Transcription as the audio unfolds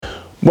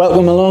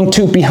Welcome along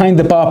to Behind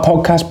the Bar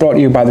podcast, brought to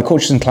you by the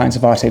coaches and clients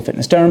of RT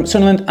Fitness Durham,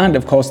 Sunderland, and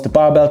of course the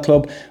Barbell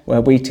Club,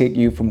 where we take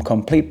you from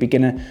complete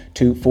beginner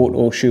to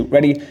photo shoot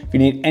ready. If you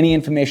need any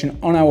information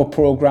on our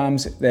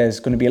programs, there's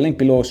going to be a link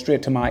below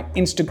straight to my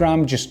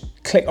Instagram.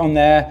 Just click on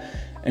there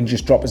and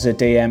just drop us a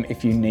DM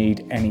if you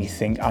need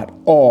anything at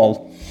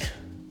all.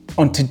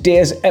 On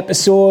today's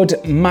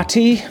episode,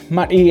 Matty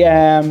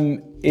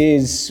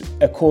is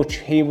a coach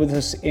here with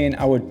us in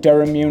our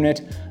Durham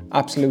unit.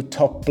 Absolute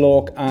top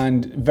bloke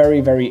and very,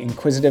 very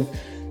inquisitive.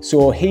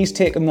 So he's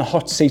taken the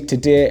hot seat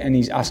today and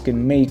he's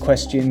asking me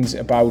questions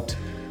about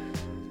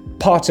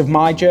parts of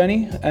my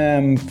journey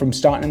from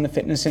starting in the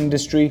fitness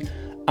industry,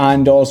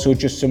 and also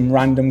just some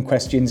random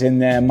questions in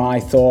there, my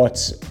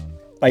thoughts.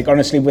 Like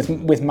honestly,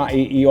 with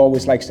Matty, he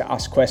always likes to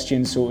ask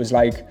questions. So it was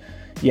like,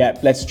 yeah,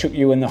 let's chuck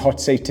you in the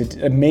hot seat,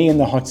 me in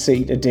the hot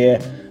seat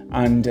today,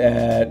 and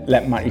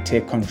let Matty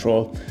take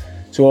control.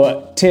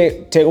 So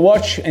take a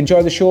watch,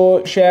 enjoy the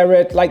show, share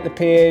it, like the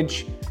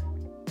page,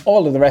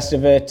 all of the rest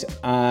of it,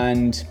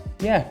 and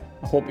yeah,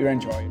 I hope you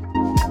enjoy it.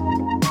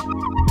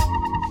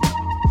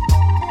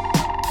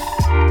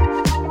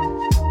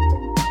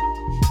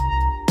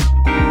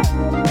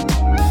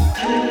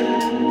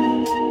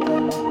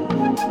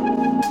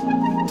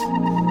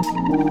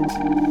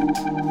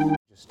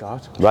 Just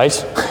start. Right.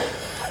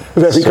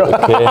 There we go.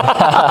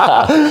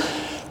 Okay.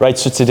 Right,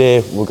 so today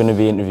we're going to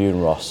be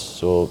interviewing Ross.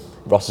 So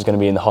Ross is going to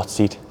be in the hot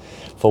seat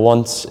for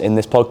once in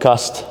this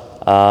podcast,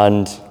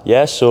 and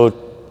yeah, so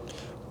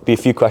be a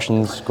few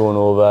questions going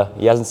over.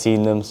 He hasn't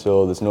seen them,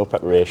 so there's no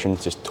preparation.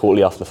 It's just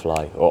totally off the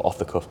fly or off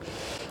the cuff.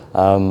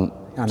 So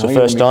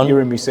first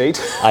you're in my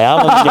seat. I am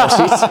in your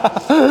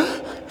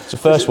seat. So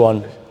first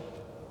one,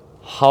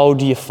 how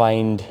do you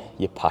find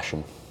your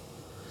passion?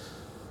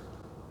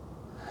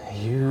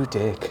 You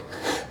dick.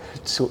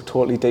 So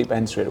totally deep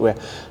end straight away.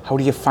 How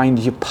do you find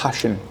your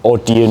passion? Or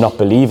do you not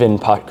believe in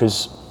passion?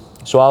 Because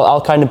so I'll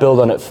kind of build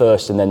on it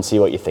first and then see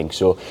what you think.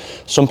 So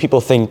some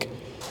people think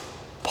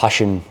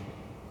passion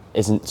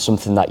isn't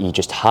something that you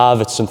just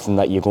have, it's something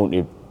that you're going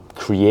to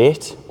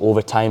create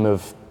over time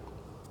of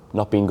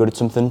not being good at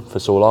something for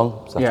so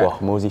long. So that's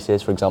what Mosey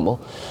says, for example.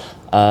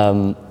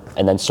 And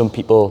then some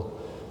people,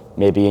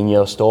 maybe in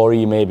your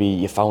story, maybe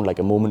you found like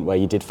a moment where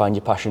you did find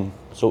your passion.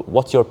 So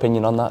what's your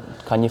opinion on that?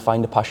 Can you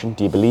find a passion?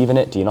 Do you believe in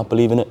it? Do you not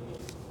believe in it?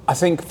 I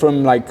think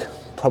from like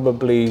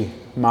probably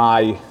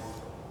my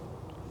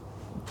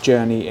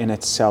journey in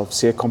itself,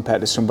 say compared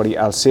to somebody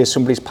else, say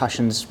somebody's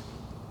passion's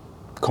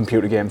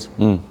computer games.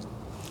 They're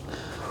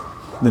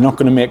not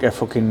going to make a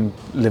fucking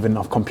living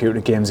off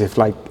computer games if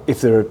they're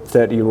a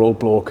 30-year-old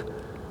bloke.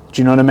 Do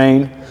you know what I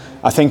mean?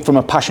 I think from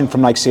a passion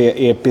from like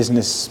say a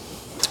business,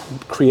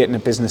 creating a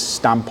business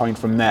standpoint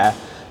from there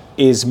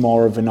is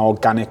more of an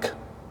organic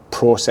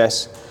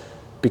process,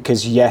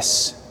 because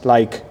yes,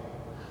 like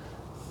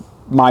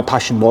my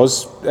passion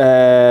was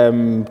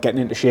getting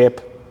into shape,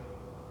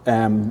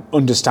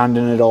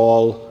 understanding it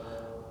all,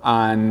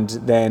 and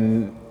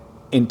then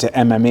into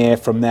MMA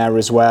from there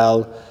as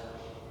well,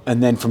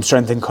 and then from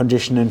strength and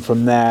conditioning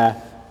from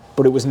there,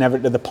 but it was never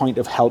to the point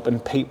of helping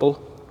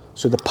people.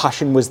 So the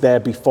passion was there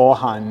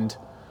beforehand,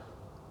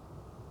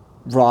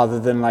 rather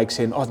than like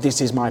saying, oh,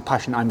 this is my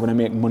passion, I'm going to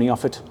make money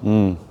off it.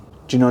 Do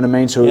you know what I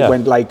mean? So it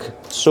went like...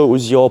 So it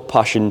was your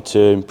passion to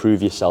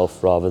improve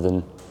yourself rather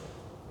than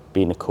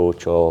being a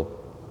coach or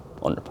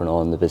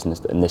entrepreneur in the business,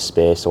 in this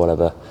space or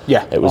whatever.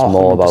 Yeah. It was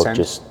more about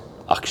just,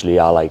 actually,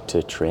 I like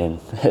to train.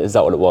 Is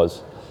that what it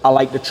was? I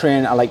like to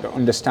train, I like to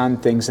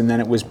understand things, and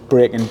then it was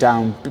breaking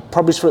down.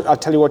 Probably, I'll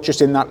tell you what,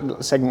 just in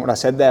that segment, what I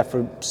said there,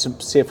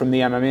 say from the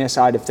MMA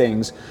side of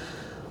things,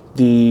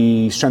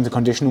 the strength and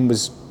conditioning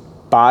was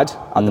bad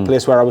at the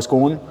place where I was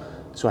going.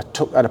 So I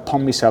took that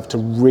upon myself to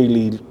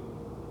really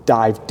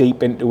dive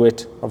deep into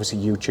it. Obviously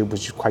YouTube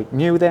was just quite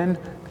new then,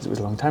 because it was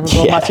a long time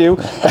ago, Matthew.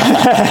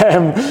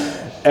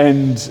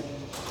 And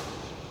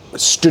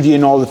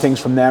studying all the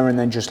things from there, and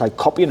then just like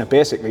copying it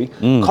basically,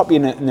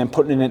 copying it and then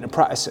putting it into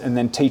practice, and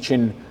then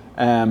teaching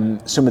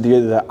some of the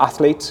other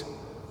athletes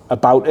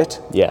about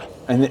it. Yeah.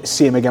 And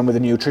same again with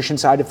the nutrition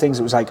side of things.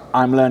 It was like,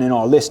 I'm learning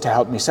all this to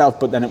help myself,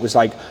 but then it was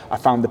like, I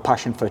found the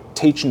passion for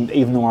teaching,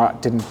 even though I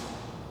didn't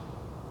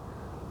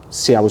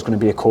say I was going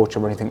to be a coach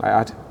or anything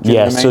like that. Do you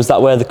know what I mean? So is that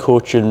where the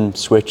coaching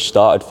switch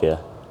started for you?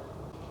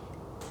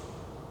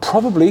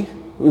 Probably.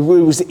 It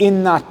was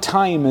in that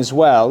time as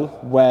well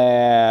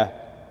where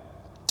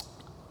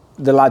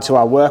the lads who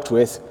I worked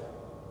with,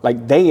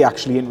 like they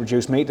actually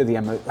introduced me to the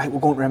MMA. Like, we're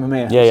going to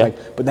MMA.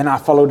 Like, but then I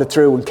followed it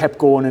through and kept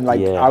going, and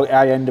like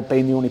I ended up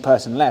being the only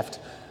person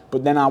left.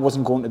 But then I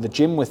wasn't going to the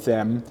gym with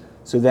them,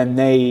 so then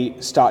they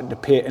started to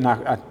pay, and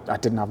I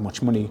didn't have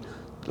much money.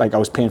 Like I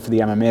was paying for the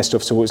MMA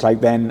stuff, so it was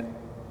like then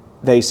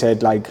they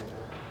said like,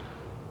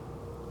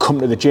 come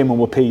to the gym and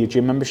we'll pay your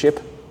gym membership.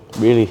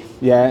 Really?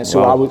 Yeah,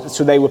 so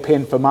so they were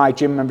paying for my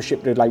gym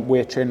membership to like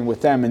weight training with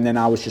them, and then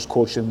I was just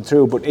coaching them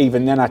through. But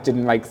even then I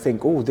didn't like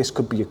think, oh, this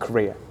could be a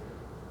career.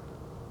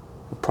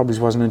 It probably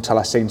wasn't until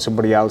I seen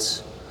somebody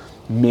else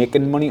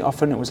making money off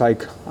it. And it was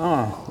like,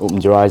 oh.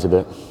 Opened your eyes a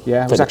bit.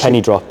 Yeah, it was like the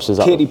penny drops. Is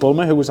that Katie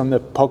Bulmer, who was on the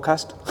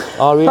podcast.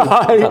 Oh, really?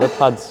 Is that the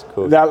pads?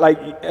 Cool. That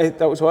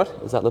was what?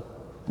 Is that the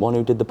one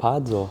who did the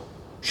pads, or?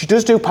 She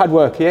does do pad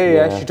work.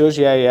 Yeah, she does.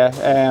 Yeah.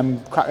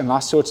 Cracking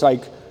lass. So it's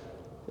like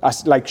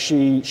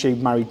she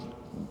married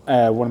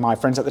one of my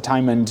friends at the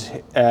time, and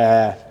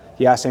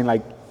saying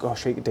like,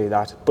 gosh, she could do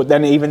that. But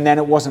then even then,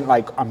 it wasn't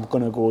like I'm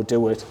gonna go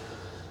do it.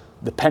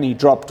 The penny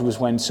dropped was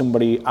when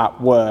somebody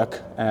at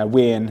work,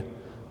 Wayne,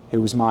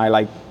 who was my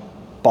like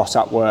boss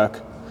at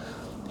work,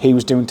 he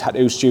was doing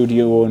tattoo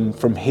studio and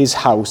from his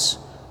house,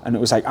 and it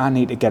was like, I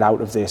need to get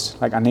out of this.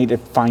 Like I need to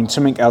find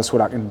something else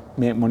where I can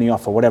make money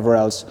off or whatever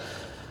else.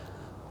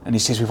 And he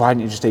says, well, why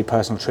don't you just do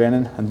personal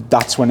training? And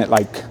that's when it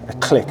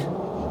clicked.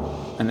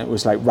 And it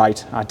was like,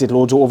 right, I did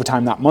loads of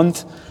overtime that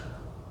month,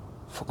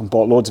 fucking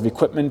bought loads of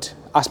equipment,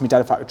 asked my dad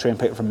if I could train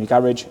people from my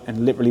garage,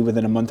 and literally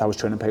within a month I was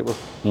training people.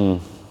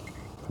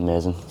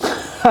 Amazing.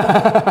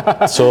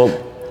 So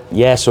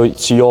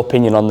your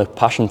opinion on the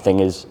passion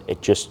thing is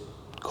it just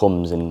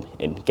comes and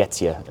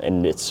gets you,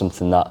 and it's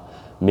something that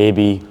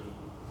maybe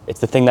it's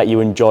the thing that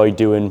you enjoy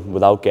doing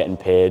without getting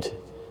paid,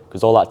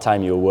 because all that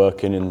time you were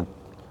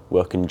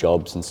working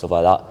jobs and stuff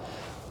like that.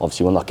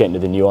 Obviously we're not getting to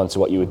the nuance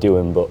of what you were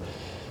doing, but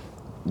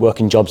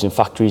working jobs in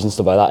factories and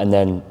stuff like that, and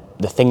then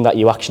the thing that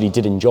you actually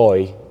did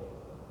enjoy,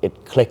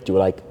 it clicked. You were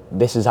like,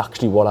 this is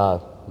actually what I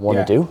want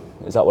to do.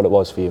 Is that what it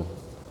was for you?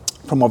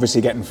 From obviously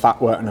getting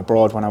fat working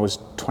abroad when I was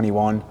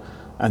 21,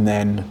 and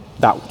then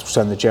that was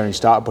when the journey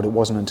started, but it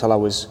wasn't until I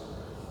was,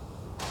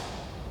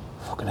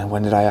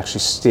 when did I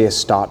actually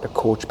start to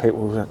coach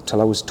people?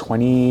 Until I was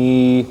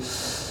 20,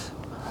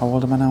 how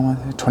old am I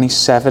now?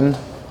 27,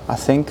 I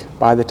think,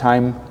 by the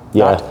time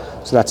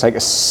so that's like a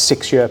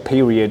 6-year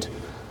period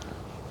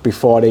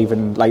before it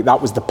even, like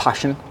that was the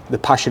passion. The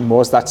passion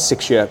was that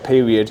 6-year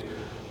period,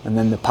 and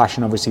then the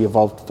passion obviously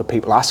evolved for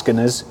people asking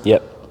us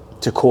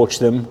to coach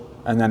them.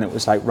 And then it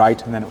was like, right,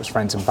 and then it was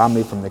friends and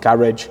family from the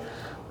garage,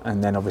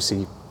 and then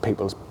obviously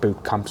people's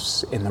boot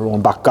camps in their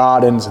own back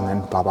gardens, and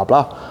then blah, blah,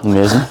 blah.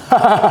 Amazing.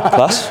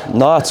 Class.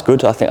 No, that's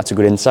good. I think that's a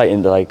good insight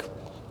into like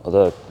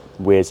other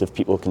ways of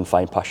people can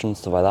find passion,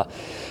 stuff like that.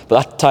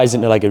 But that ties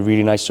into like a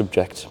really nice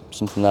subject,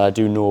 something that I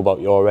do know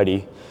about you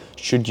already.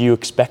 Should you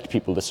expect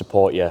people to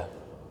support you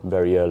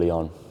very early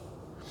on?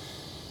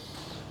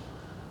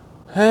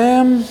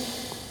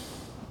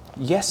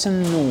 Yes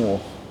and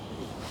no.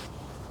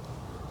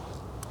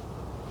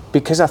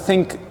 Because I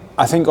think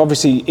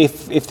obviously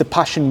if the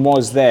passion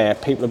was there,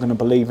 people are going to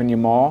believe in you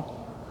more.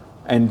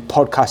 And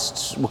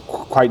podcasts were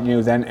quite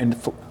new then.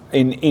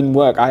 And in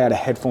work, I had a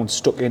headphone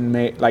stuck in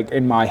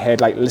my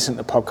head, like listen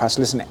to podcasts,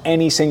 listen to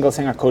any single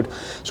thing I could.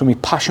 So my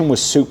passion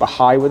was super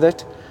high with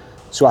it.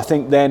 So I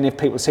think then if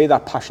people see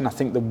that passion, I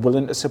think they're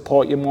willing to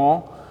support you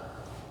more.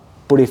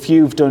 But if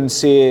you've done,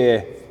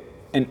 say,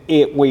 an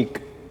 8-week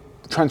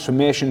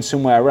transformation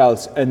somewhere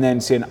else and then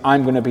saying,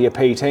 I'm going to be a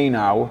PT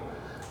now,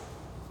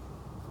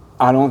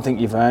 I don't think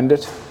you've earned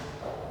it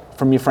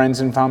from your friends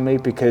and family,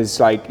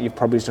 because like you've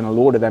probably done a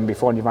load of them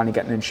before and you've only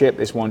gotten in shape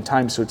this one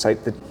time. So it's like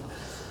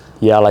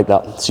I like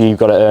that. So you've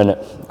got to earn it.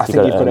 I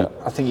think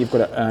you've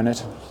got to earn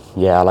it.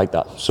 Yeah, I like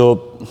that.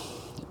 So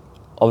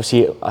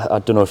obviously, I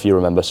don't know if you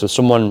remember. So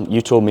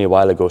you told me a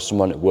while ago,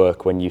 someone at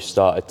work, when you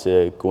started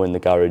to go in the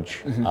garage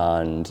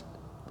and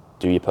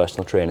do your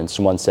personal training,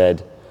 someone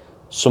said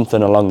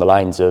something along the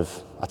lines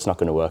of, that's not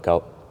going to work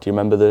out. Do you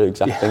remember the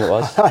exact thing it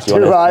was? Do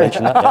you want to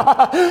mention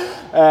that?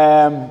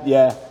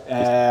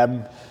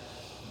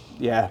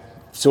 Yeah.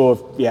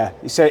 So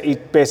he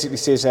basically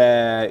says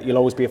you'll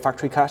always be a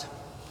factory cat.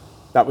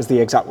 That was the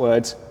exact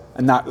words,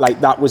 and that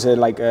was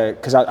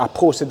because I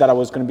posted that I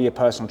was going to be a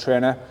personal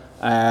trainer.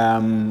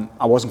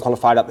 I wasn't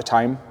qualified at the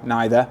time,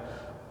 neither,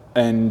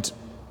 and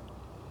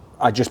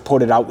I just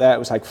put it out there. It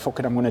was like, fuck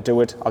it, I'm going to do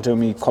it. I'll do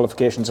my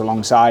qualifications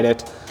alongside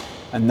it,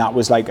 and that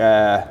was like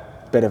a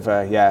bit of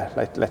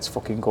let's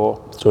fucking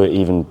go. So it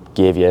even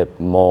gave you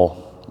more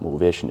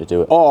motivation to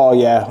do it? Oh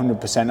yeah,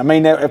 100%. I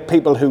mean,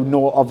 people who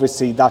know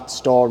obviously that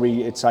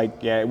story, it's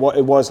like, it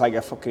was like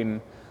a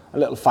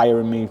little fire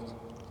in me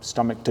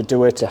stomach to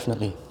do it.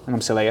 Definitely. And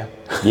I'm still here.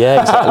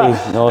 Yeah,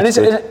 exactly. No,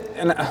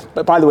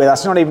 but by the way,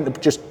 that's not even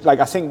just like,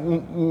 I think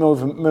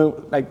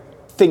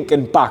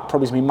thinking back,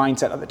 probably my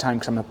mindset at the time,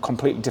 because I'm a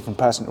completely different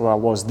person to where I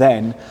was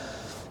then.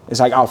 It's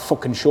like, I'll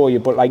fucking show you.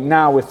 But like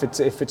now, if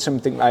it's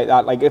something like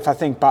that, like if I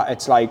think back,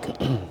 it's like,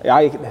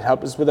 it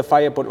helped us with the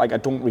fire, but like I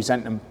don't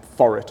resent him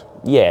for it.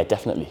 Yeah,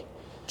 definitely.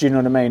 Do you know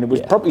what I mean?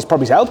 It's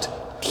probably helped.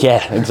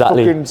 Yeah,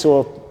 exactly. Fucking,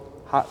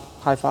 so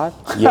high five.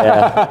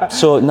 Yeah.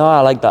 So no,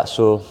 I like that.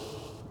 So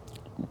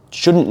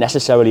shouldn't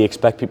necessarily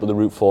expect people to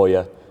root for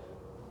you.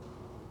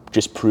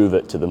 Just prove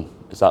it to them.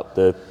 Is that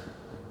the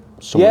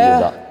summary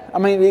of that? I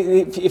mean,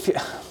 if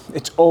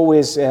it's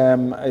always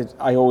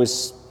I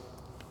always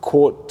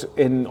quote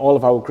in all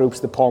of our groups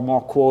the Paul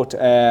Moore quote,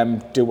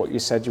 do what you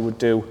said you would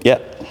do. Yeah.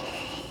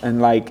 And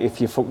like, if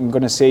you're fucking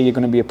going to say you're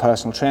going to be a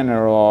personal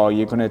trainer or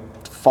you're going to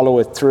follow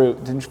it through,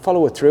 then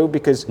follow it through,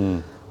 because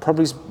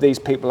probably these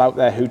people out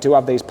there who do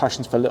have these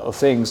passions for little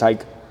things,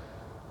 like,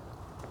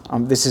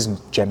 this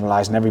isn't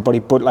generalising everybody,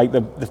 but like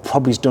they've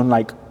probably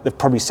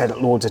said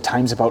it loads of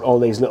times about all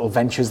these little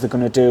ventures they're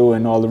going to do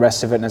and all the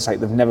rest of it, and it's like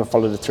they've never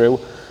followed it through.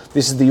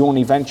 This is the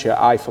only venture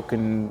I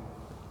fucking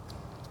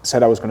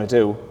said I was going to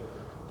do.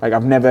 Like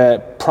I've never,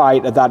 prior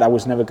to that,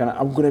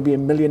 I'm going to be a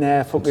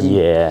millionaire fucking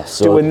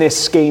doing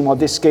this scheme,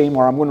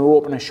 or I'm going to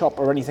open a shop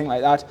or anything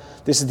like that.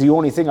 This is the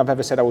only thing I've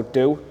ever said I would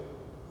do,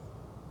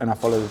 and I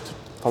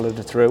followed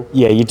it through.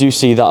 Yeah, you do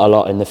see that a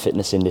lot in the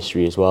fitness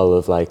industry as well,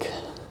 of like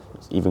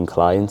even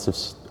clients of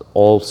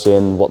all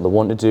saying what they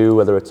want to do,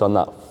 whether it's on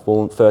that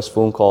first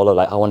phone call or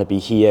like I want to be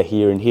here,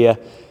 here and here,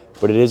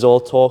 but it is all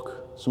talk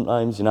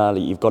sometimes, you know,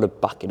 like you've got to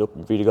back it up,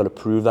 you've really got to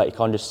prove that. You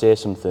can't just say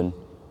something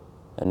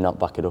and not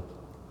back it up.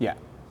 Yeah.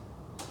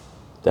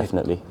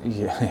 Definitely.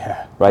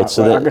 Yeah. Right,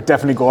 so I could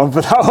definitely go on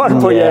for that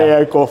one, but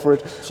yeah, go for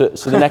it. So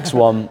the next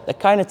one, it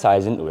kind of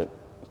ties into it.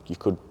 You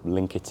could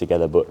link it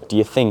together, but do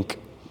you think,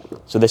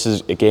 so this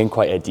is again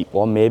quite a deep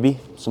one, maybe,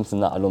 something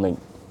that I don't think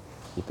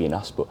you've been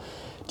asked, but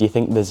do you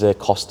think there's a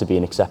cost to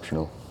being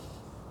exceptional?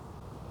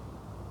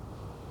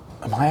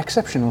 Am I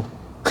exceptional?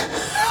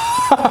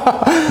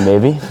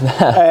 Maybe.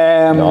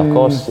 No, of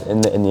course,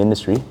 in the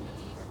industry.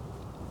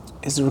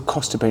 Is there a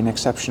cost to being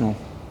exceptional?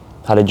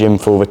 Had a gym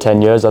for over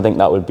 10 years, I think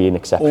that would be an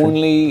exception.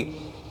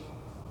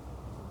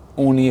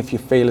 Only if you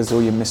feel as though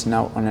you're missing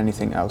out on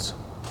anything else.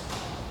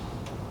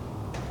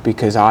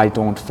 Because I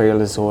don't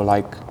feel as though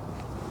like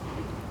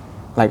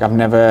I've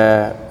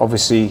never,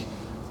 obviously,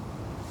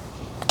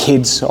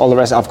 kids, all the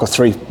rest, I've got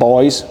 3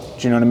 boys, do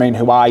you know what I mean,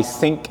 who I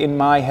think in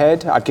my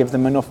head, I give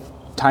them enough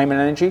time and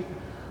energy.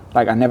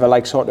 Like I never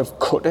like sort of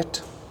cut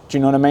it, do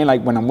you know what I mean?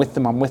 Like when I'm with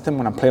them, I'm with them,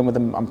 when I'm playing with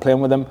them, I'm playing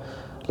with them.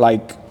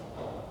 Like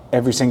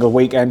every single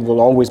weekend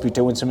we'll always be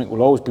doing something,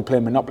 we'll always be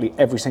playing Monopoly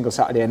every single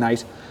Saturday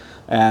night.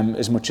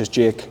 As much as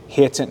Jake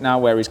hates it now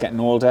where he's getting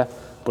older,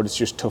 but it's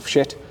just tough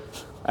shit.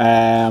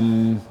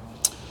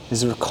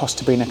 Is there a cost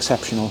to being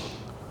exceptional?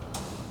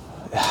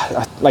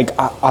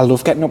 I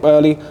love getting up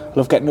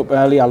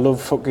early. I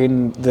love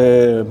fucking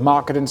the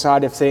marketing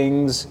side of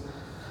things.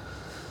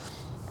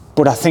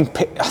 But I think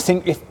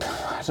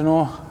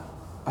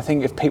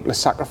if people are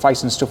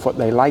sacrificing stuff what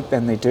they like,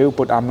 then they do.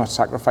 But I'm not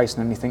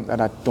sacrificing anything that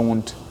I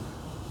don't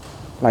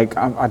like.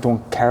 I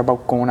don't care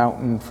about going out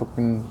and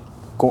fucking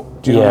go.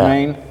 Do you know what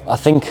I mean? I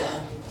think.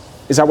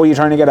 Is that what you're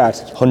trying to get at?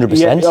 100%.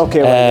 Yeah,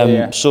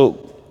 okay. So,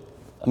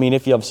 I mean,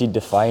 if you obviously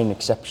define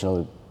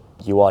exceptional,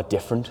 you are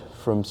different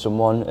from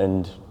someone,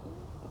 and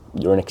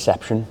you're an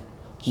exception.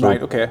 So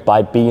right. Okay.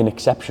 By being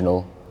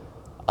exceptional,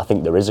 I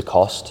think there is a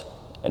cost,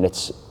 and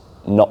it's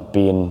not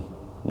being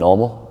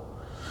normal.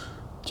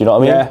 Do you know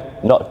what I mean? Yeah.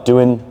 Not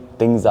doing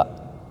things that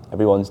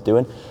everyone's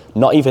doing.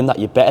 Not even that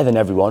you're better than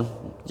everyone.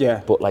 Yeah.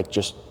 But like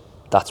just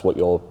that's what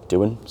you're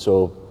doing.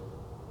 So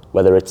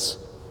whether it's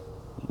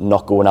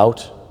not going out,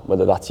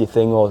 whether that's your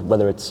thing, or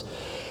whether it's,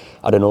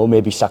 I don't know,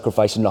 maybe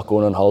sacrificing not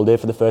going on holiday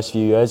for the first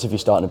few years if you're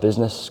starting a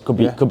business. Could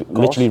be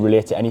literally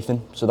relate to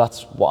anything. So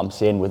that's what I'm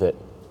saying with it.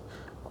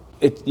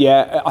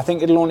 I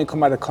think it'll only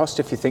come at a cost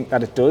if you think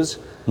that it does.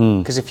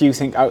 Because if you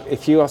think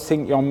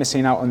you're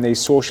missing out on these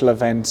social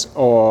events,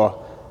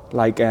 or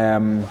like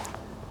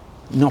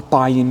not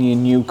buying your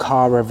new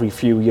car every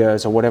few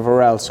years or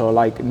whatever else, or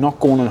like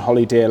not going on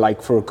holiday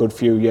like for a good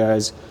few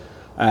years,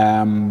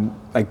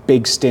 like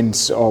big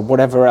stints or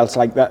whatever else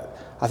like that,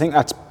 I think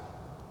that's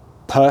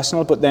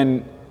personal. But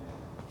then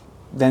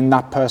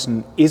that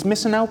person is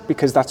missing out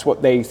because that's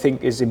what they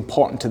think is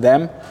important to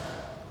them,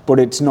 but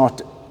it's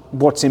not.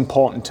 What's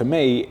important to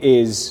me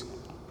is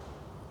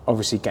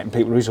obviously getting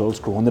people results,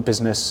 growing the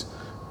business,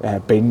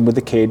 being with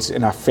the kids,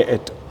 and I fit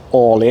it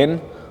all in.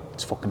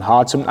 It's fucking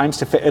hard sometimes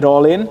to fit it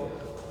all in,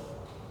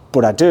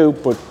 but I do.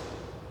 But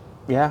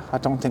yeah, I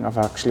don't think I've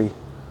actually.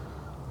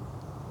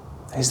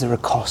 Is there a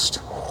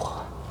cost?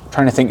 I'm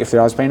trying to think if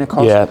there has been a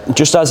cost. Yeah,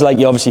 just as like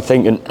you're obviously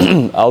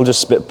thinking, I'll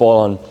just spitball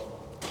on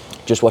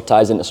just what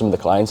ties into some of the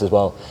clients as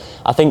well.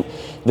 I think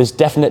there's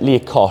definitely a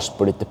cost,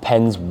 but it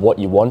depends what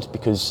you want,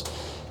 because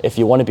if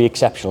you want to be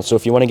exceptional, so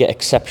if you want to get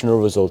exceptional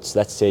results,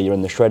 let's say you're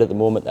in the shred at the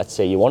moment, let's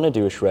say you want to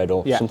do a shred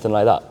or something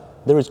like that,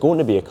 there is going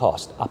to be a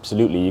cost,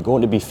 absolutely. You're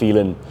going to be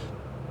feeling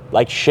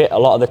like shit a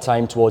lot of the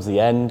time towards the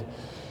end.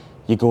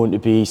 You're going to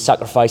be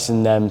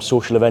sacrificing them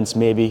social events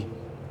maybe,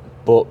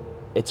 but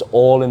it's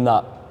all in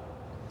that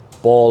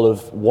ball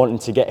of wanting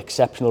to get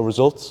exceptional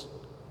results.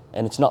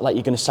 And it's not like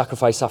you're going to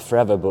sacrifice that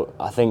forever, but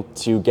I think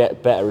to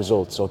get better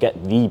results or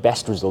get the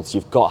best results,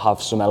 you've got to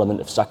have some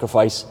element of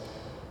sacrifice,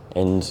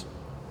 and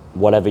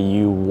whatever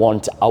you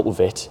want out of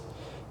it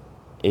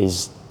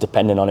is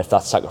depending on if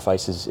that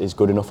sacrifice is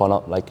good enough or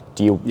not. Like,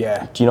 do you know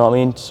what I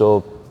mean? So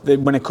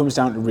when it comes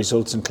down to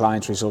results and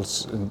clients'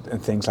 results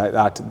and things like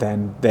that,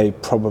 then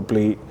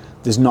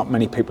there's not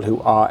many people who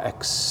are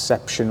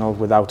exceptional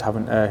without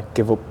having to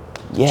give up.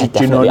 Yeah,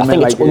 do you know definitely. what I mean?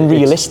 Think it's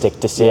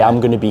unrealistic to say I'm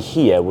going to be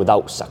here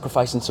without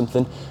sacrificing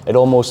something. It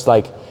almost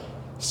like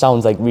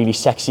sounds like really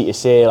sexy to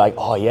say, like,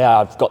 oh yeah,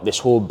 I've got this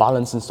whole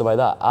balance and stuff like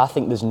that. I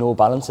think there's no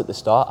balance at the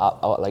start,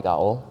 at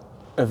all.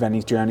 Of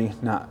any journey,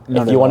 not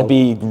if you want to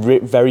be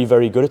very,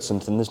 very good at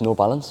something, there's no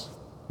balance.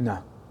 No.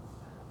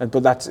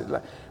 But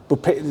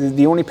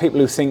the only people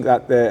who think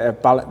that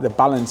the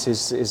balance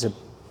is a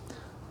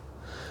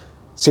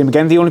same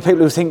again. The only people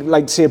who think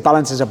like say a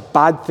balance is a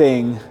bad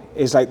thing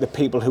is like the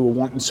people who are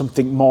wanting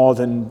something more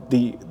than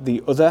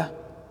the other.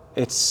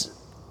 It's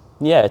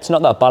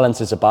not that balance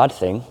is a bad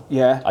thing.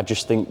 Yeah. I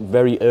just think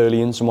very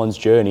early in someone's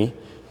journey,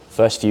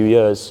 first few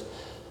years,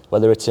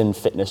 whether it's in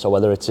fitness or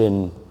whether it's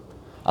in,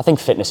 I think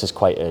fitness is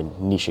quite a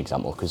niche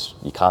example because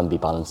you can be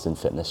balanced in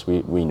fitness.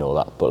 We know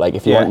that. But like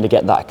if you're wanting to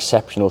get that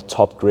exceptional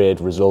top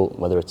grade result,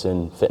 whether it's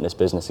in fitness,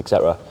 business,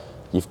 etc.,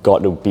 you've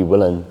got to be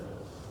willing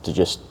to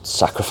just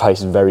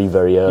sacrifice very,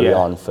 very early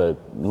on for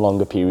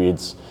longer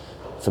periods,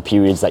 for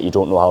periods that you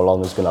don't know how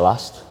long is going to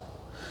last.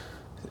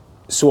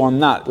 So on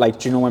that, like,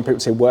 do you know when people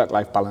say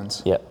work-life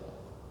balance? Yeah.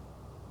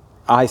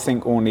 I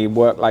think only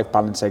work-life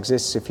balance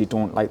exists if you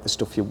don't like the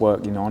stuff you're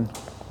working on.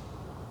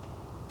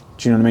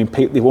 Do you know what I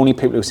mean? The only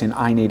people who are saying,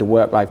 I need a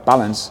work-life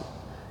balance,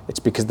 it's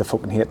because they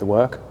fucking hate the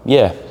work.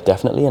 Yeah,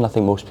 definitely. And I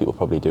think most people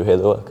probably do hate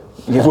the work.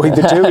 Yeah, well,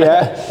 they do,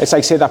 yeah. It's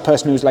like, say, that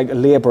person who's like a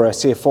labourer,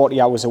 say 40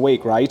 hours a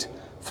week, right?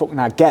 Fucking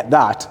I get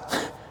that.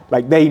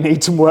 Like, they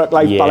need some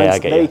work-life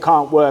balance. They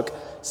can't work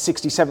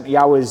 60, 70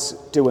 hours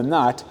doing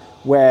that,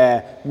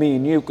 where me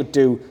and you could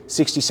do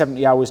 60,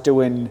 70 hours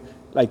doing,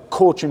 like,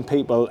 coaching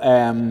people,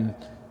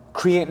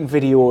 creating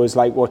videos,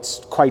 like, what's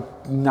quite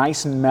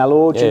nice and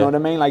mellow, do you know what I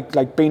mean?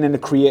 Like being in a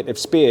creative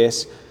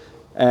space,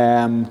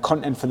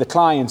 content for the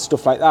client,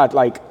 stuff like that.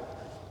 Like,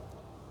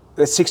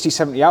 the 60,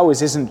 70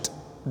 hours isn't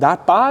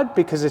that bad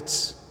because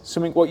it's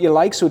something what you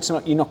like, so it's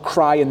not, you're not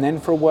crying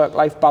then for a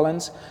work-life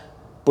balance.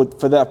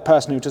 But for that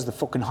person who does the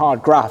fucking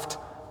hard graft,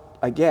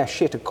 like, yeah,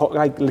 shit,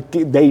 like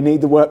they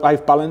need the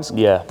work-life balance.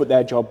 Yeah. But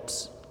their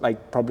job's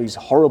like probably is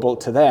horrible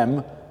to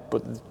them,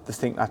 but they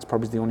think that's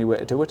probably the only way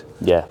to do it.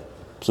 Yeah.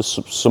 So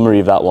summary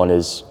of that one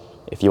is,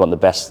 if you want the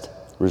best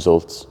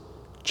results,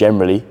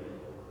 generally,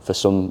 for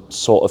some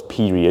sort of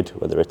period,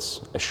 whether it's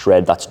a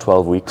shred that's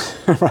 12 weeks,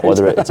 right. Or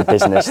whether it's a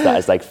business that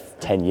is like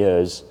 10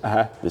 years,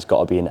 there's got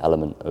to be an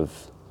element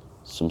of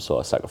some sort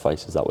of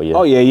sacrifice. Is that what you?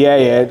 Oh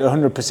yeah,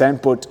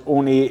 100%. But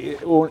only,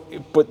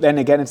 but then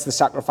again, it's the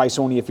sacrifice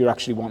only if you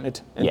actually want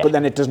it. But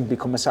then it doesn't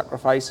become a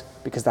sacrifice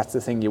because that's the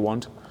thing you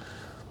want.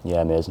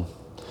 Yeah, amazing.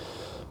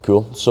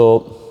 Cool.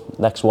 So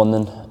next one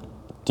then,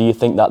 do you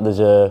think that there's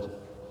a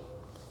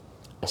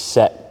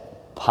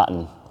set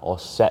pattern or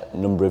set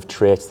number of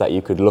traits that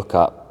you could look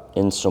at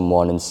in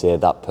someone and say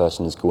that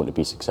person is going to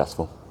be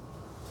successful?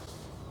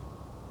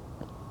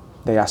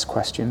 They ask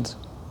questions.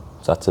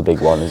 So that's a big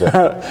one, is it?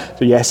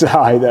 So yes, they're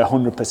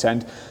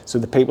 100%. So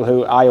the people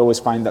who, I always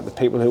find that the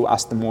people who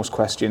ask the most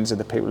questions are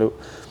the people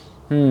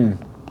who,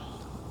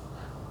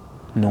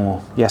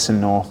 no, yes and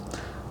no.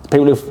 The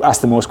people who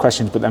ask the most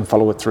questions but then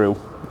follow it through.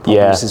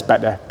 This is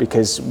better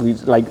because we,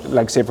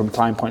 like say from a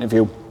client point of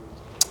view,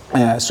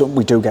 so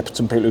we do get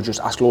some people who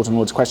just ask loads and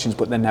loads of questions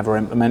but then never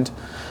implement.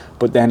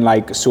 But then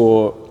like,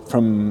 so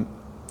from,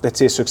 let's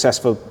say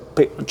successful,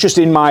 just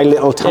in my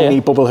little tiny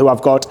bubble who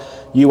I've got,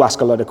 you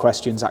ask a lot of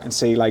questions. I can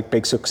see like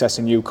big success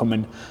in you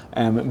coming.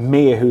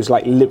 Mia, who's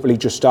like literally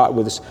just started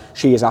with us,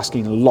 she is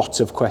asking lots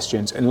of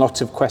questions and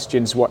lots of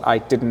questions what I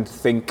didn't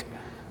think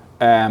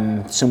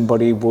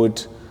somebody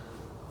would,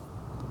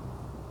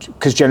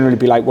 because generally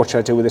be like, what should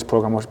I do with this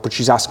program? But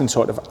she's asking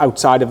sort of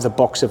outside of the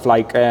box of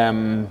like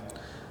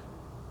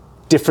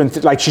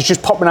different, like she's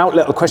just popping out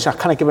little questions. I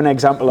can't give an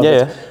example of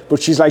it,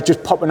 but she's like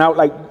just popping out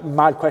like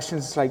mad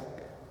questions. It's like,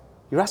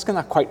 you're asking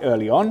that quite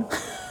early on,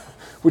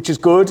 which is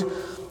good.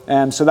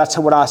 So that's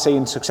what I see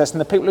in success. And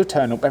the people who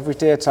turn up every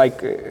day, it's like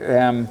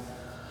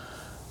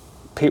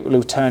people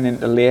who turn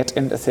late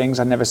into things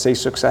I never see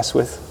success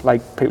with.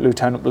 Like people who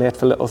turn up late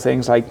for little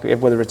things, like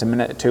whether it's a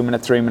minute, 2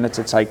 minutes, 3 minutes,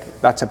 it's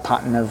like, that's a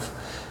pattern of,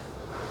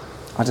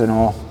 I don't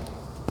know.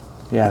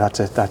 Yeah, that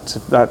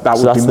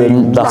would be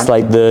me. That's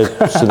like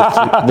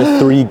the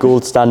 3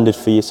 gold standard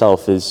for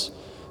yourself is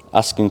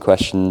asking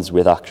questions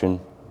with action,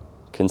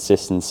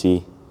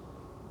 consistency,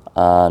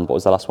 and what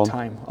was the last one?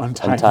 Time.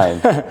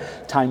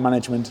 Time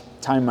management.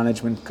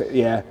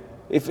 Yeah.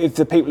 If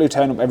the people who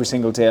turn up every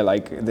single day,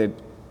 like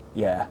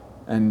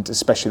and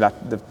especially I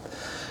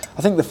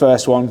think the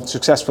first one,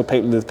 successful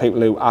people are the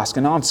people who ask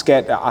and aren't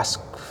scared to ask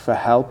for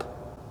help.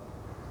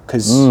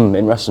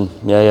 Interesting.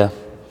 Yeah.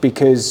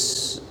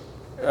 Because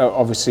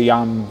obviously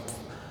I'm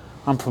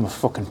from a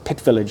fucking pit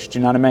village. Do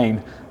you know what I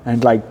mean?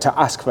 And like to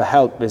ask for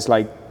help is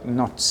like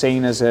not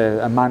seen as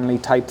a manly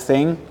type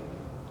thing.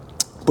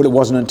 But it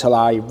wasn't until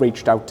I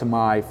reached out to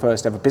my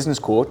first ever business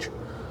coach,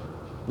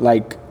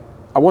 like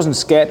I wasn't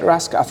scared to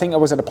ask. I think I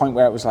was at a point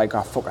where it was like,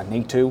 oh fuck, I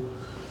need to.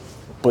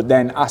 But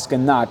then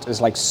asking that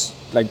is like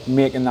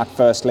making that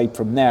first leap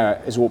from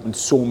there has opened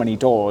so many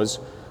doors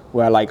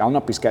where like I'll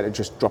not be scared to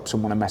just drop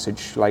someone a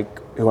message like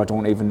who I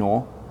don't even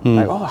know.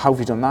 Like, oh, how have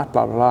you done that?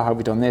 Blah, blah, blah. How have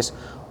you done this?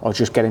 Or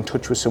just get in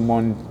touch with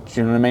someone, do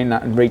you know what I mean?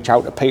 And reach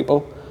out to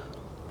people.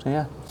 So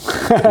yeah.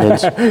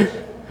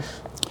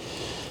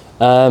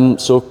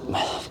 So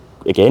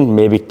again,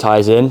 maybe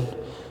ties in.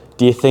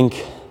 Do you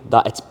think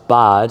that it's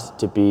bad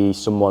to be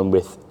someone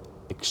with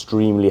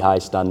extremely high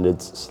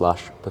standards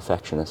 /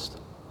 perfectionist?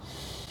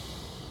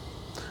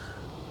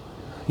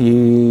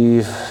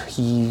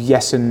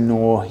 Yes and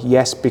no.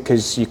 Yes,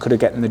 because you could have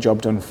gotten the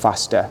job done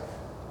faster.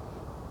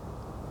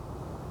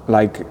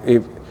 Like,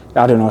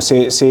 I don't know,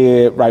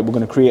 say right, we're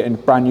going to create a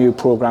brand new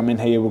program in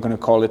here, we're going to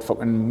call it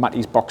fucking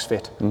Matty's Box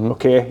Fit.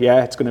 Okay,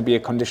 yeah, it's going to be a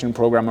conditioning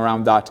program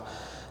around that.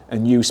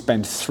 And you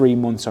spent 3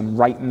 months on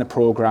writing the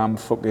program,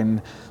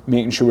 fucking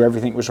making sure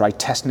everything was right,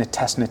 testing it,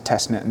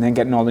 and then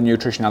getting all the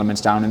nutrition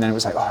elements down. And then it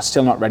was like, oh,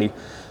 still not ready.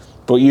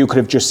 But you could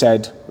have just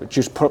said,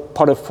 just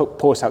put a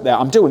post out there,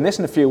 I'm doing this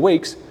in a few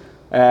weeks.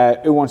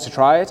 Who wants to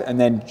try it? And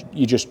then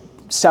you just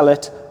sell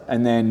it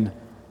and then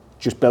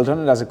just build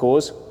on it as it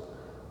goes.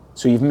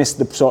 So you've missed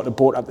the sort of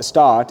boat at the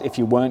start. If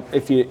you're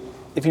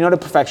not a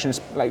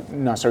perfectionist,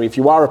 if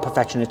you are a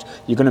perfectionist,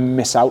 you're going to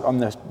miss out on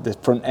the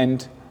front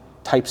end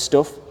type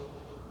stuff.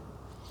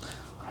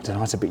 I don't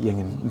know, it's a bit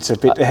yin. It's a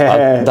bit.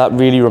 That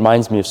really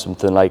reminds me of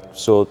something.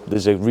 So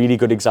there's a really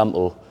good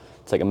example.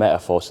 It's like a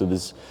metaphor. So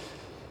there's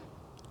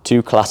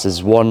 2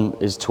 classes. One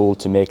is told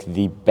to make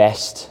the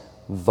best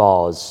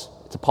vase.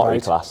 It's a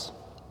pottery class.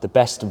 The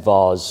best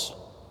vase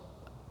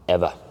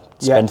ever.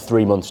 Spend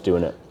 3 months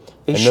doing it.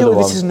 Are you sure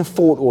this isn't a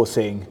photo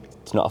thing?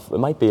 It's not. It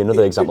might be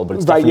another example, but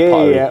it's definitely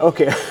pottery. Yeah,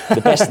 okay.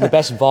 the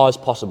best vase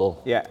possible.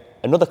 Yeah.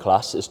 Another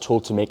class is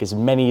told to make as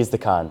many as they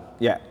can.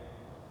 Yeah.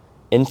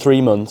 In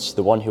 3 months,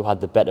 the one who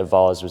had the better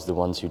vase was the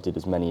ones who did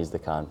as many as they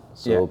can.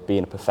 So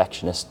being a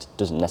perfectionist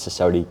doesn't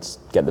necessarily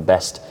get the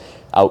best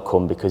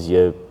outcome, because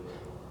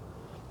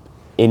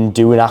in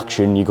doing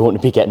action, you're going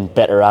to be getting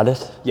better at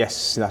it.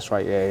 Yes, that's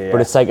right, yeah.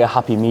 But it's like a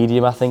happy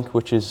medium, I think,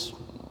 which is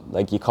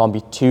like, you can't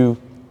be too,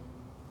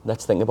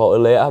 let's think about it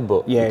later,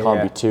 but you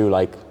can't be too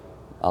like,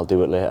 I'll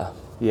do it later.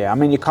 Yeah, I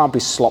mean, you can't be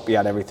sloppy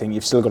at everything.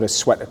 You've still got to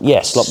sweat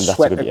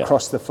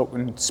across the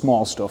fucking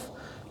small stuff.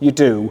 You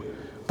do,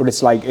 but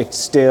it's like,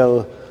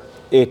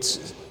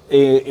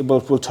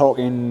 we'll talk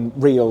in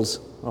reels,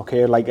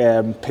 okay? Like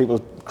people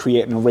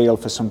creating a reel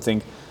for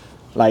something.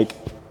 Like,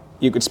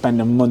 you could spend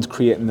a month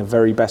creating the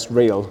very best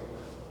reel,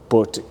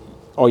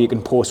 or you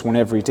can post one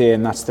every day,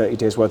 and that's 30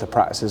 days worth of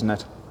practice, isn't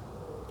it?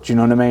 Do you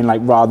know what I mean?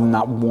 Like, rather than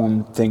that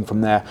one thing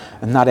from there.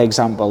 And that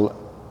example,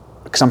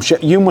 because I'm sure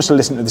you must have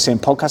listened to the same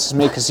podcast as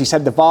me, because he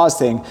said the vase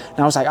thing, and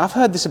I was like, I've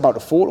heard this about a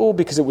photo,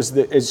 because it was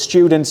the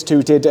students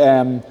who did,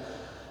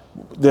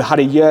 they had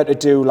a year to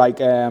do like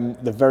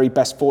the very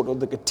best photo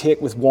they could take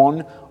with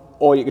one,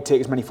 or you could take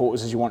as many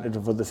photos as you wanted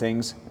of other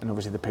things, and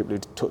obviously the people who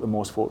took the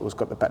most photos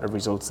got the better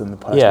results than the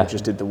person who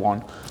just did the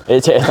one.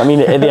 I mean,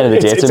 at the end of the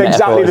day, it's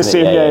exactly the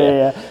same.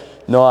 Yeah.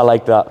 No, I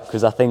like that,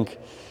 because I think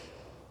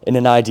in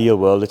an ideal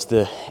world,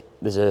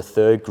 there's a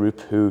third group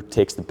who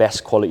takes the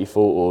best quality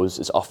photos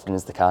as often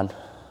as they can.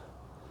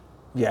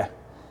 Yeah,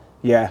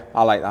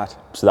 I like that.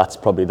 So that's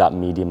probably that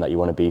medium that you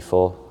want to be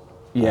for.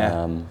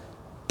 Yeah.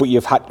 But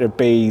you've had to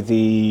be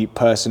the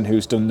person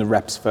who's done the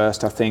reps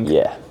first, I think.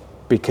 Yeah.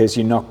 Because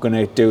you're not going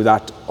to do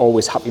that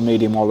always happy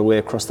medium all the way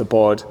across the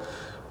board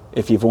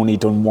if you've only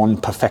done one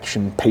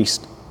perfection piece,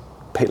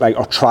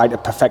 or try to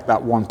perfect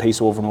that one piece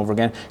over and over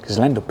again, because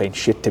it'll end up being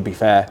shit, to be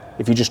fair,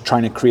 if you're just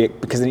trying to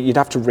create, because then you'd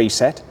have to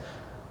reset,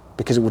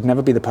 because it would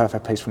never be the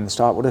perfect piece from the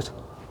start, would it?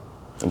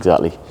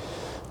 Exactly.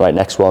 Right,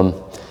 next one.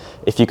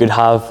 If you could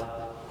have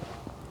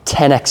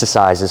 10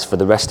 exercises for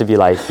the rest of your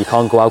life, you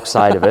can't go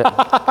outside of it.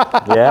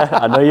 Yeah,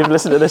 I know you've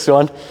listened to this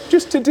one.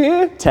 Just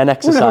today? 10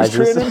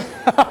 exercises.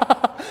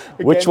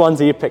 Which ones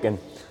are you picking?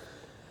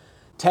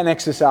 10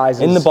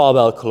 exercises. In the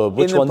barbell club,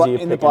 which ones are you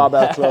picking? In the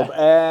barbell club.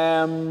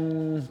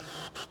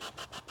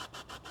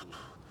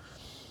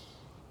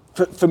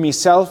 For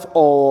myself,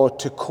 or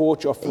to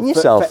coach, or for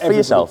yourself.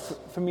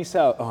 For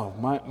myself. Oh,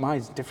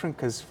 mine's different,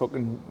 because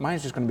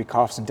mine's just going to be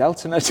calves and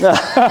delts, isn't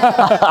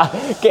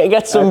it?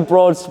 Get some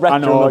broad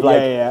spectrum of like.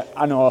 Yeah.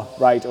 I know.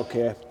 Right.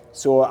 Okay.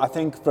 So I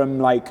think from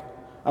like,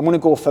 I'm going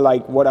to go for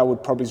like what I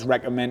would probably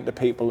recommend to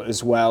people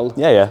as well.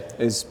 Yeah.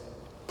 Is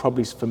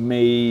probably for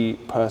me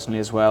personally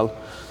as well.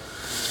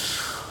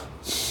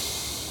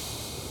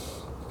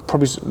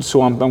 Probably,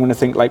 so I'm going to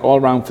think like all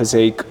round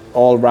physique,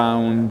 all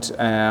round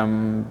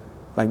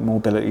like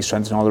mobility,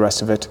 strength, and all the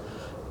rest of it.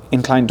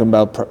 Incline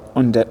dumbbell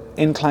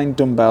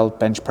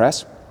bench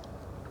press.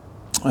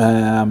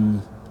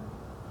 I'm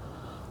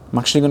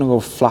actually going to go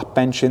flat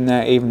bench in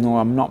there, even though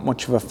I'm not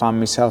much of a fan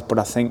myself, but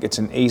I think it's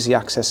an easy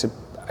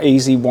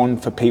one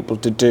for people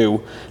to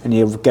do, and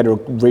you get a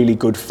really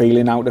good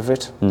feeling out of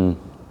it. Do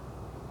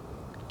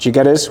you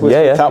get us with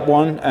that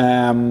one?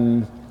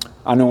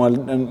 I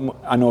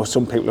know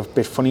some people are a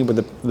bit funny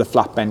with the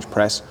flat bench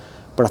press,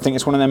 but I think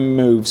it's one of them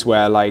moves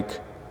where, like,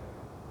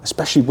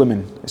 especially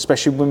women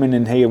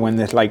in here, when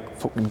they're like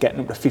fucking getting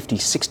up to 50,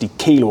 60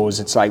 kilos,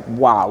 it's like,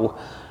 wow.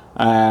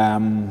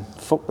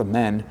 Fuck the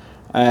men.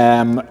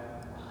 A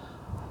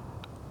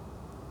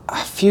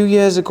few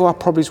years ago, I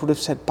probably would have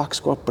said back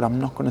squat, but I'm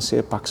not going to say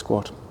back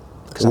squat,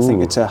 because I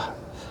think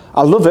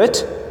I love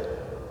it,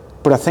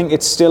 but I think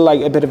it's still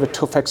like a bit of a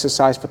tough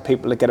exercise for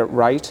people to get it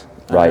right.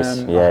 Right,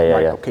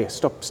 yeah. Okay,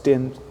 stop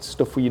saying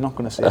stuff where you're not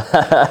going to say.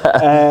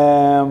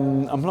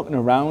 I'm looking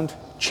around.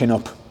 Chin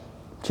up.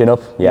 Chin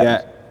up,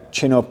 yeah.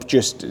 Chin up,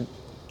 just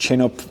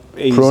chin up.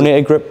 Easy.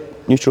 Pronated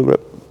grip, neutral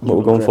grip. what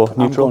we're going for?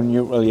 Neutral? I'm going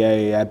neutral,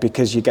 yeah,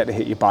 because you get to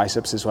hit your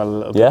biceps as well a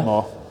little Yeah? bit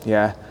more.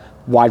 Yeah.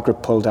 Wide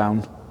grip pull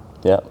down.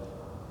 Yeah.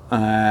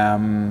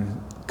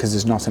 Because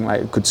there's nothing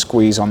like a good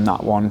squeeze on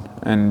that one.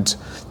 And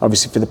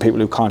obviously for the people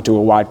who can't do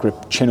a wide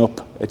grip chin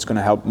up, it's going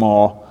to help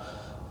more.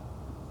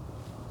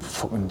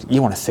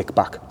 You want a thick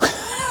back.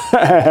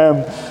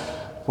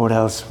 What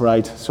else?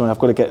 Right, so I've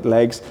got to get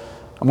legs.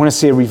 I'm going to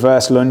say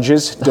reverse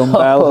lunges,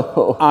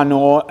 dumbbell. I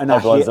know, and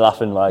everyone's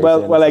laughing like.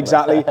 Well,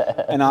 exactly.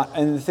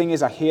 and the thing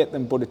is, I hate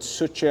them, but it's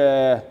such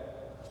a.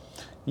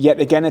 Yet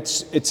again,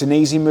 it's an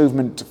easy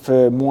movement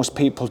for most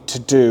people to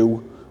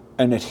do,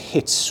 and it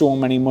hits so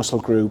many muscle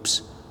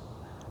groups.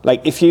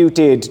 Like if you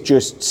did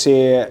just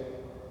say,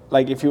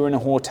 like if you were in a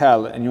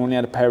hotel and you only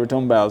had a pair of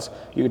dumbbells,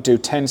 you could do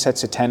 10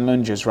 sets of 10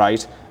 lunges,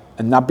 right?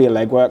 And that'd be a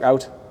leg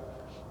workout.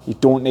 You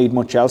don't need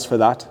much else for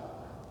that.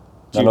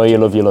 I know you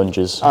love your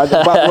lunges.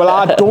 Well,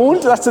 I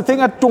don't. That's the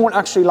thing. I don't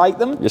actually like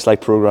them. Just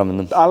like programming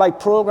them. I like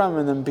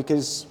programming them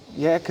because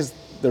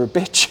they're a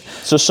bitch.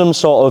 So some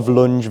sort of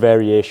lunge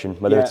variation,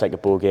 whether it's like a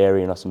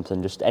Bulgarian or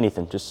something, just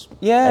anything,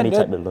 any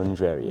type of lunge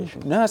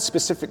variation. No,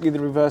 specifically the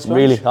reverse lunge.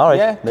 Really? All right.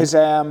 Yeah, because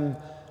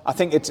I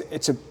think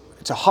it's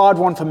a hard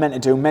one for men to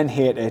do. Men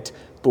hate it,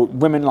 but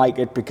women like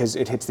it because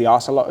it hits the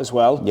arse a lot as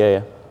well.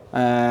 Yeah.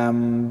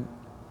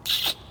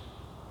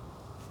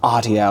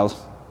 RDL.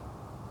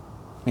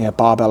 Yeah,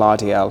 barbell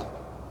RDL.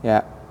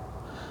 Yeah.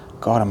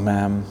 God,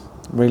 I'm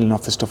reeling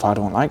off the stuff I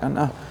don't like, aren't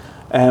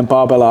I?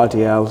 Barbell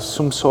RDL,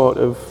 some sort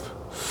of...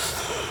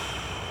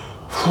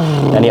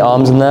 Any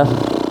arms in there?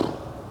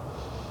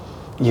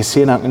 You're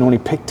saying I can only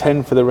pick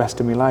 10 for the rest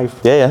of my life.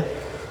 Yeah.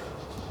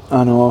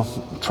 I know.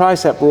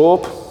 Tricep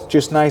rope,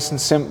 just nice and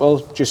simple.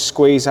 Just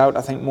squeeze out.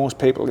 I think most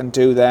people can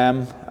do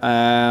them.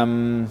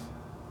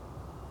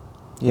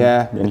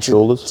 Yeah. And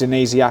shoulders? It's an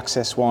easy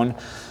access one.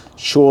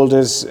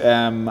 Shoulders,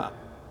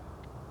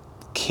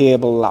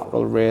 cable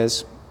lateral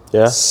raise.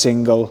 Yeah.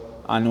 Single.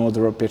 I know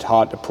they're a bit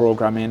hard to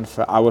program in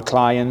for our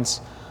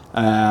clients.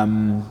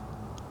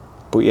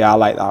 But yeah, I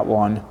like that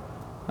one.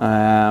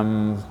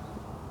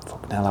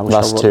 Fucking hell, I wish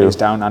I wrote these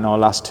down. I know,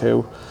 last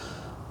two.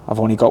 I've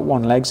only got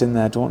one legs in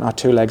there, don't I?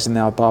 2 legs in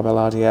there, barbell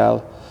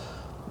RDL.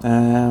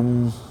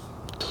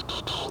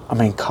 I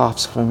mean,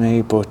 calves for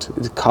me, but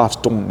the calves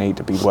don't need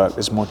to be worked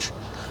as much.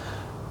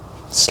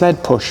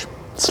 Sled push.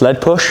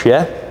 Sled push,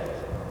 yeah.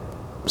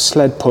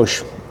 Sled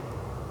push.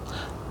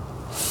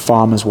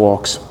 Farmers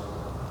walks.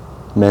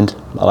 Mint.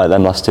 I like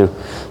them last two.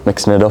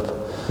 Mixing it up.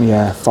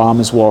 Yeah,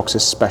 farmers walks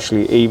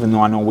especially, even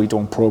though I know we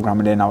don't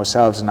program it in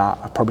ourselves, and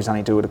I probably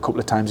only do it a couple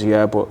of times a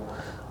year, but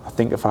I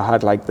think if I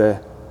had like I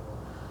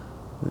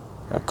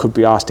could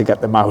be asked to get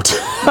them out.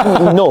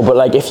 No, but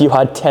like if you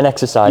had 10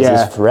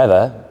 exercises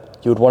forever,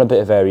 you would want a bit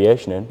of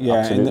variation in. Yeah,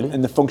 absolutely.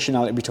 And the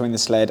functionality between the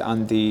sled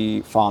and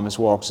the farmers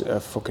walks are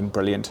fucking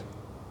brilliant.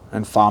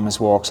 And farmers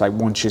walks, like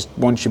once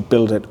you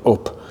build it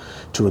up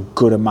to a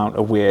good amount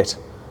of weight,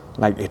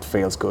 like it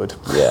feels good.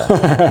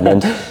 Yeah,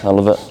 mint. I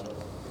love it.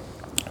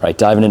 Right,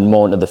 diving in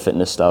more into the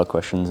fitness style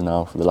questions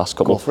now for the last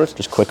couple. Go for it.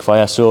 Just quick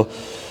fire. So,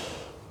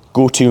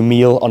 go-to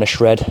meal on a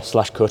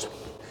shred/cut.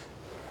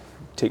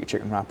 Tikka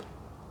chicken wrap.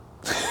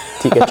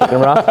 Tikka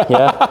chicken wrap,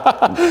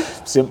 yeah.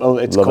 Simple.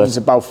 It comes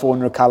about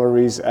 400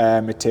 calories.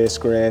 It tastes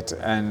great,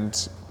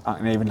 and I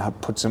can even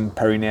put some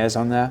peri-nase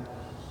on there.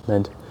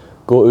 And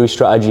go-to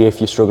strategy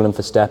if you're struggling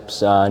for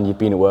steps and you've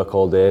been at work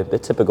all day. The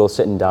typical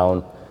sitting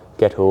down,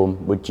 get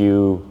home. Would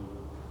you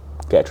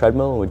get a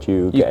treadmill? Would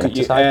you get an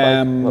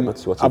exercise bike?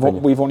 What's your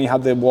opinion? We've only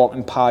had the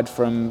walking pad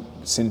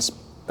since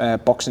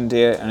Boxing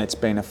Day, and it's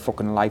been a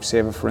fucking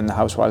lifesaver for in the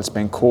house while it's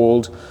been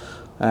cold.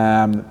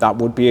 That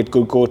would be a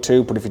good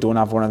go-to, but if you don't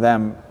have one of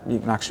them, you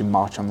can actually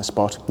march on the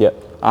spot. Yeah.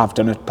 I've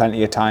done it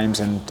plenty of times,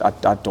 and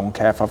I don't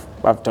care if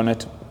I've done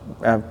it.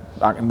 I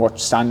can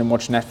stand and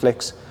watch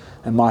Netflix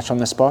and march on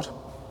the spot.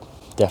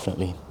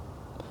 Definitely.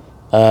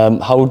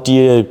 How do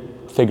you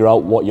figure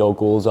out what your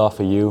goals are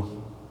for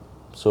you?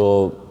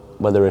 So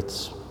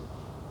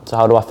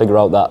how do I figure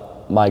out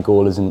that my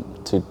goal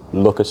isn't to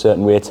look a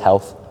certain way, it's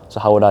health?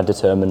 So how would I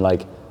determine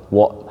like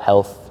what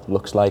health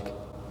looks like?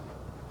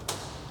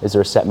 Is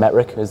there a set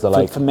metric? Is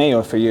there for me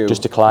or for you?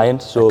 Just a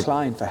client. So a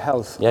client for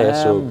health. Yeah.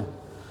 So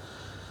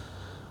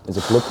is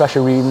it blood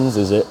pressure readings?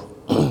 Is it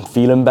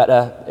feeling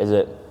better?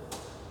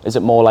 Is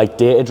it more like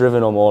data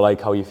driven or more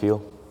like how you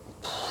feel?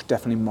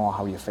 Definitely more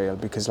how you feel,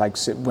 because like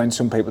when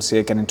some people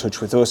say get in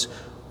touch with us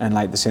and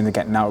like they're saying they're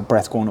getting out of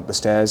breath going up the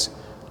stairs,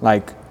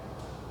 like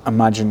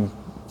imagine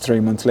 3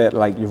 months later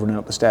like you're running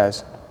up the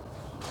stairs.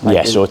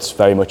 Like, so it's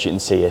very much you can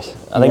see it.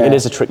 I think it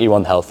is a tricky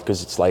one, health,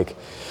 because it's like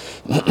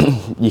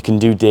you can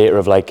do data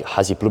of like,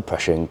 has your blood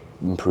pressure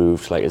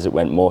improved, like as it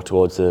went more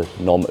towards the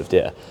normative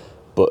data,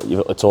 but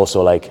it's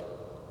also like,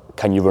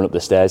 can you run up the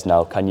stairs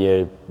now? Can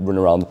you run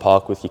around the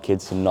park with your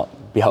kids and not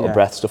be out of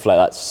breath? Stuff like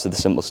that. So the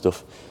simple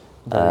stuff.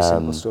 Very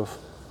simple stuff.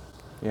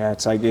 Yeah,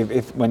 it's like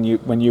if when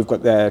you've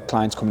got the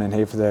clients coming in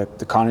here for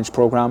the Carnage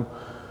program,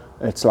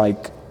 it's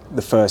like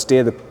the first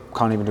day they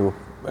can't even do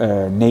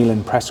a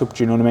kneeling press up.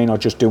 Do you know what I mean? Or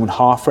just doing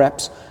half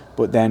reps. But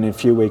but then in a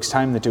few weeks'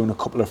 time they're doing a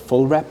couple of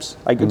full reps.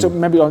 Like it's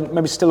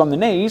maybe still on the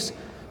knees,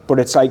 but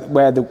it's like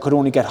where they could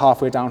only get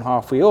halfway down,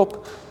 halfway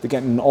up. They're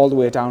getting all the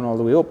way down, all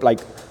the way up.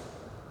 Like,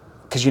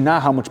 because you know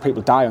how much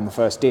people die on the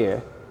first day,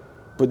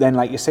 but then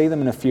like you see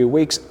them in a few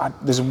weeks.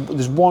 There's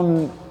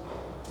one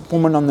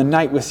woman on the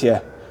night with you.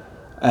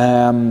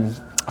 I'm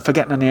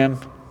forgetting her name.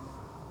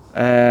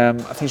 I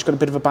think she's got a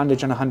bit of a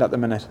bandage on her hand at the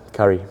minute.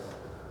 Carrie.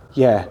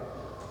 Yeah.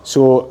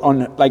 So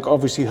on like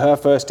obviously her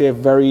first day,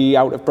 very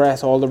out of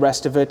breath, all the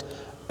rest of it,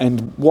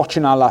 and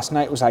watching her last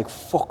night was like,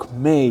 fuck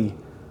me.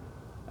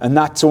 And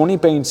that's only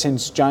been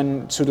since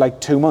Jan, so like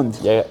 2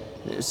 months. Yeah.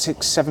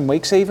 6, 7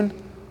 weeks even.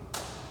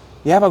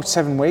 Yeah, about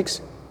 7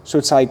 weeks. So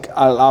it's like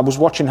I was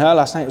watching her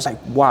last night. It was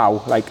like,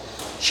 wow, like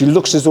she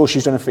looks as though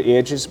she's done it for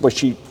ages, but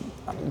she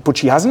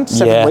hasn't.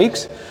 7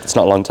 weeks. It's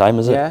not a long time,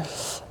 is it? Yeah.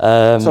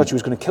 I thought she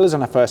was going to kill us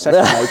on her first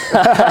session.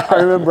 Like,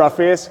 I remember her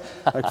face.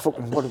 Like,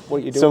 fucking, what are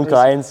you doing? Some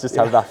clients just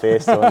have that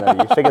face, don't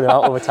they? You figure them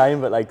out over time,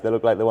 but like they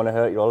look like they want to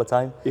hurt you all the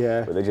time.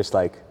 Yeah. But they're just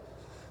like.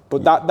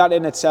 But that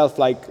in itself,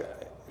 like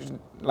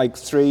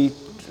 3.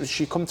 Does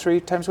she come 3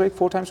 times a week,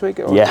 4 times a week?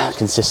 Or yeah,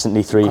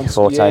 consistently 3,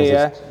 4 times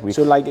a week.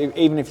 So like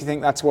even if you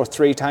think that's what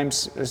 3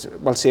 times,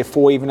 well, say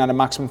 4 even at a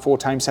maximum, 4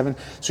 times 7.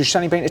 So she's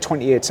only been to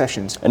 28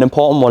 sessions. An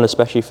important one,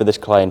 especially for this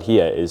client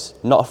here, is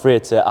not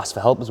afraid to ask for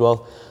help as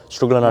well.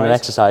 Struggling on an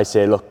exercise,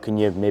 say, look, can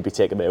you maybe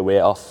take a bit of weight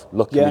off?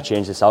 Look, can you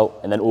change this out?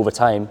 And then over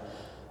time,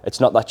 it's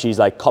not that she's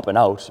like copping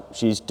out,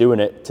 she's doing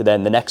it to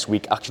then the next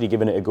week actually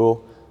giving it a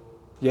go.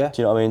 Yeah.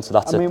 Do you know what I mean? So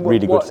that's a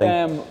really good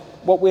thing.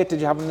 What weight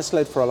did you have on the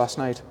sled for her last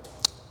night?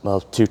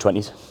 Well,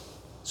 220s.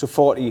 So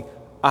 40.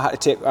 I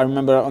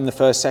remember on the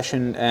first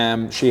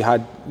session, she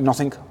had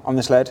nothing on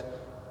the sled,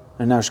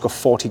 and now she's got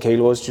 40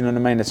 kilos. Do you know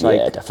what I mean? It's like,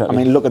 yeah, definitely.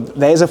 I mean, look,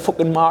 there's a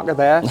fucking marker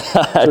there.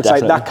 So it's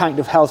like that kind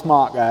of health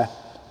marker.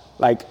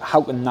 Like,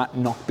 how can that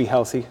not be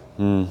healthy?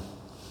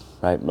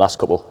 Right, last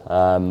couple.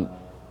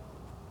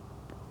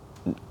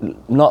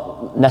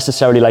 Not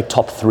necessarily like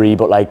top 3,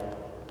 but like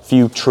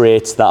few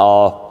traits that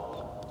are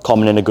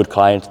common in a good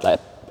client, like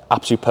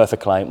absolute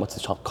perfect client. What's the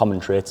top common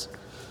traits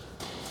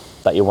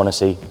that you want to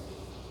see?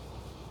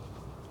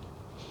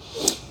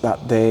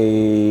 That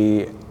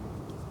they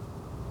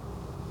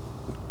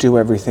do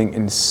everything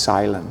in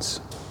silence.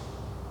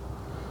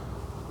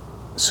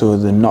 So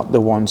they're not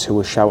the ones who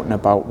are shouting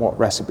about what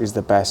recipe is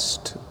the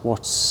best,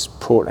 what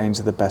proteins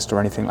are the best or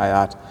anything like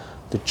that.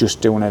 They're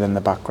just doing it in the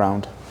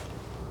background.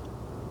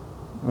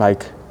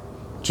 Like,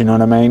 do you know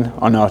what I mean?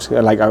 Or not?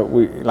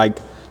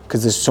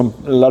 Because there's a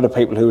lot of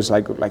people who's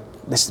like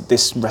this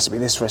recipe,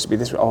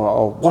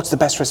 or what's the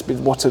best recipe?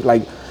 What's it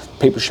like?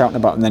 People shouting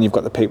about, and then you've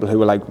got the people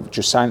who are like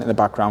just silent in the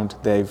background.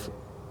 They've,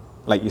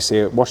 like you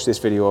say, watch this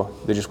video.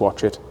 They just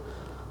watch it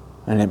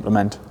and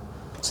implement.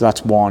 So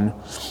that's one.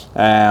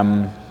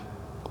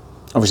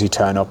 Obviously,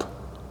 turn up.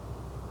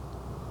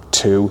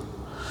 2.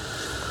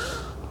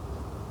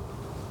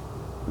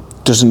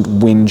 Doesn't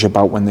whinge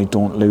about when they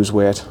don't lose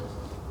weight.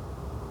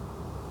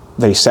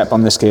 They step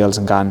on the scales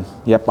and gone,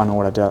 yep, I know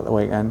what I did at the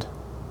weekend.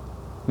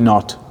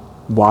 Not,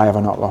 why have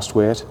I not lost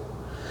weight?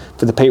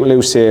 For the people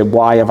who say,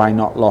 why have I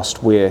not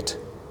lost weight?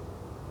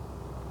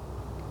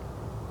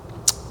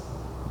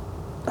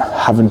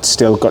 Haven't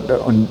still got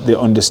the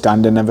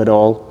understanding of it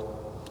all.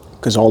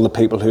 Because all the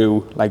people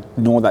who like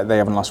know that they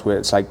haven't lost weight,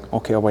 it's like,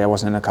 okay, well, I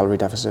wasn't in a calorie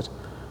deficit.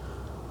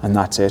 And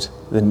that's it.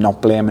 They're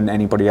not blaming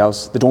anybody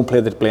else. They don't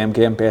play the blame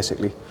game,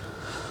 basically.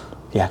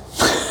 Yeah.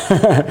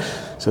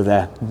 So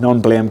they're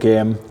non-blame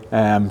game,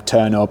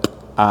 turn up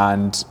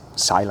and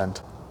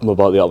silent. What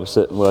about the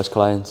opposite, worst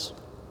clients?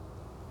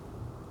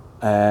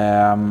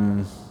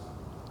 Oh,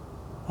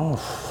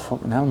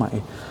 fucking hell,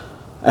 Matty.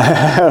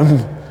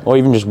 Or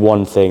even just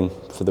one thing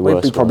for the worst. It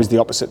would be probably the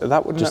opposite of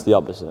that, wouldn't it? Just the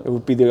opposite. It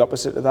would be the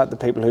opposite of that. The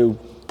people who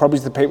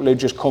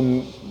just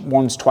come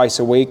once, twice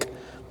a week,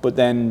 but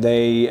then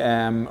they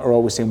are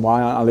always saying,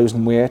 why aren't I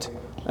losing weight?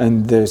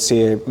 And they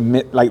say,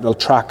 like they'll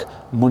track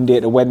Monday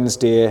to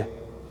Wednesday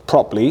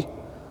properly,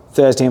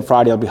 Thursday and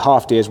Friday will be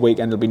half days,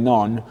 weekend will be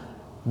none,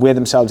 weigh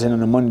themselves in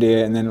on a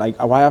Monday, and then like,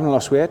 oh, I haven't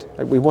lost weight.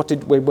 Like,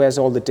 where's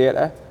all the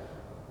data?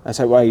 I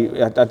said, well,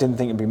 I didn't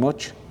think it'd be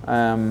much.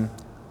 I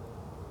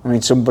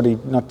mean, somebody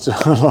not so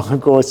long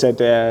ago said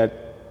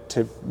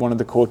to one of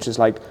the coaches,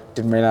 like,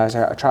 didn't realise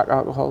I track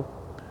alcohol.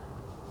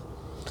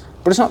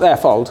 But it's not their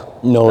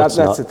fault. No, that's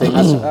not. the thing.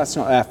 That's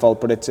not their fault.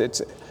 But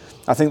it's.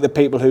 I think the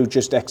people who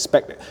just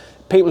expect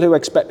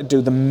to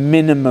do the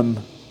minimum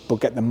but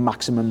get the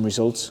maximum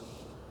results.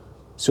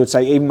 So it's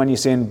like, even when you're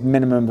saying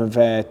minimum of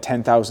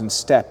 10,000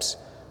 steps,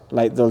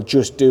 like they'll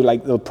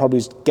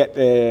probably get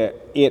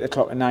 8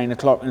 o'clock and 9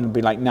 o'clock and it'll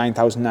be like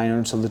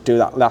 9,900, so they'll do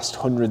that last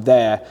 100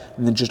 there,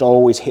 and then just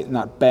always hitting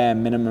that bare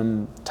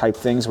minimum type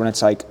things, when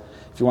it's like,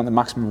 if you want the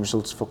maximum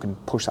results, fucking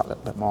push that a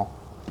little bit more.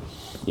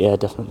 Yeah,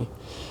 definitely.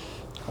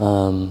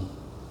 I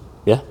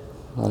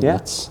think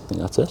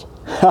that's it.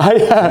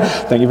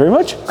 Thank you very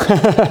much.